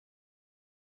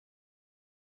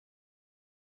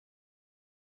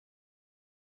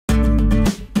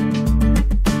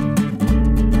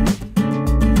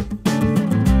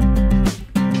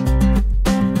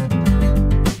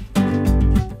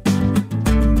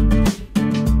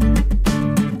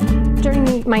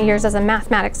my years as a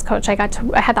mathematics coach, I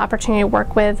had the opportunity to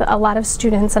work with a lot of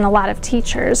students and a lot of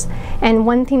teachers. And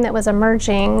one thing that was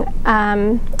emerging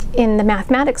in the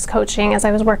mathematics coaching as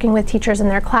I was working with teachers in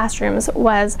their classrooms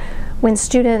was when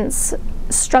students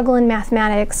struggle in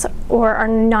mathematics or are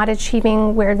not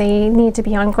achieving where they need to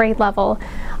be on grade level,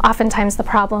 oftentimes the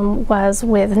problem was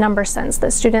with number sense. The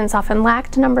students often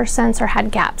lacked number sense or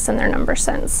had gaps in their number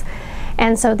sense.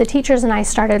 And so the teachers and I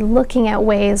started looking at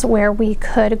ways where we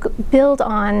could build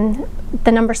on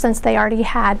the number sense they already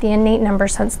had, the innate number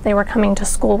sense they were coming to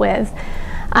school with,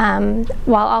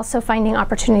 while also finding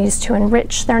opportunities to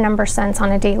enrich their number sense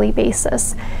on a daily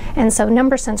basis. And so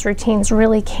number sense routines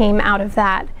really came out of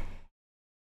that.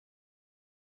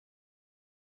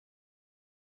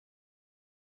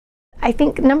 I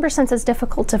think number sense is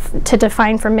difficult to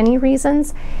define for many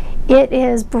reasons. It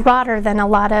is broader than a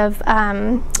lot of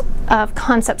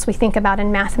concepts we think about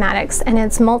in mathematics, and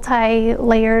it's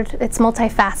multi-layered, it's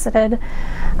multifaceted.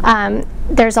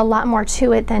 There's a lot more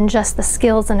to it than just the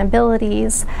skills and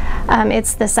abilities.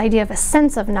 It's this idea of a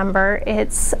sense of number.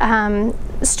 It's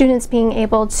students being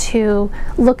able to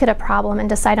look at a problem and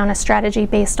decide on a strategy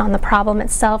based on the problem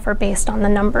itself or based on the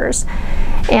numbers.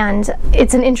 And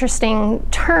it's an interesting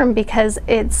term because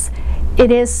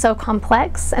it is so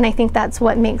complex, and I think that's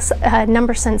what makes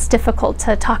number sense difficult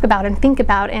to talk about and think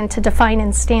about and to define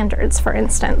in standards, for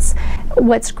instance.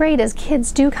 What's great is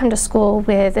kids do come to school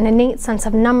with an innate sense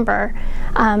of number,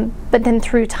 but then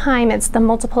through time it's the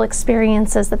multiple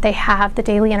experiences that they have, the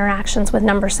daily interactions with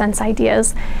number sense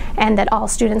ideas, and that all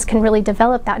students can really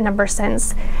develop that number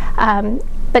sense.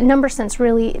 But number sense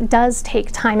really does take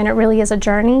time, and it really is a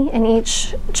journey, and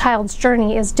each child's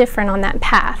journey is different on that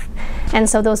path. And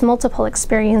so those multiple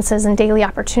experiences and daily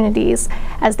opportunities,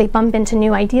 as they bump into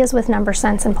new ideas with number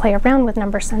sense and play around with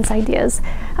number sense ideas,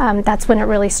 that's when it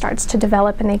really starts to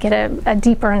develop and they get a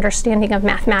deeper understanding of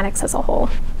mathematics as a whole.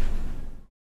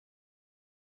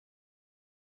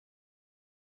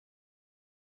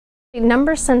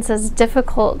 Number sense is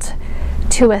difficult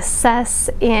to assess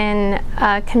in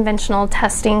a conventional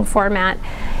testing format,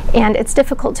 and it's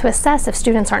difficult to assess if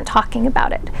students aren't talking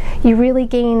about it. You really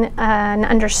gain an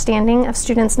understanding of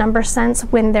students' number sense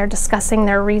when they're discussing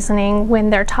their reasoning, when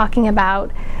they're talking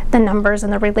about the numbers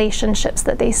and the relationships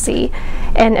that they see.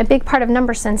 And a big part of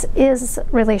number sense is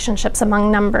relationships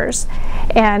among numbers,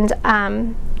 and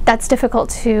that's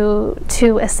difficult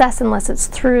to assess unless it's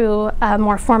through a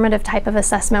more formative type of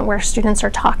assessment where students are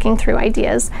talking through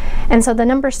ideas. And so the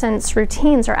number sense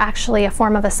routines are actually a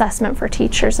form of assessment for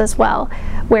teachers as well,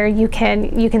 where you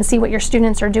can see what your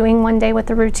students are doing one day with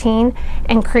the routine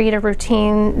and create a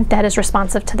routine that is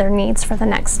responsive to their needs for the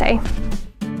next day.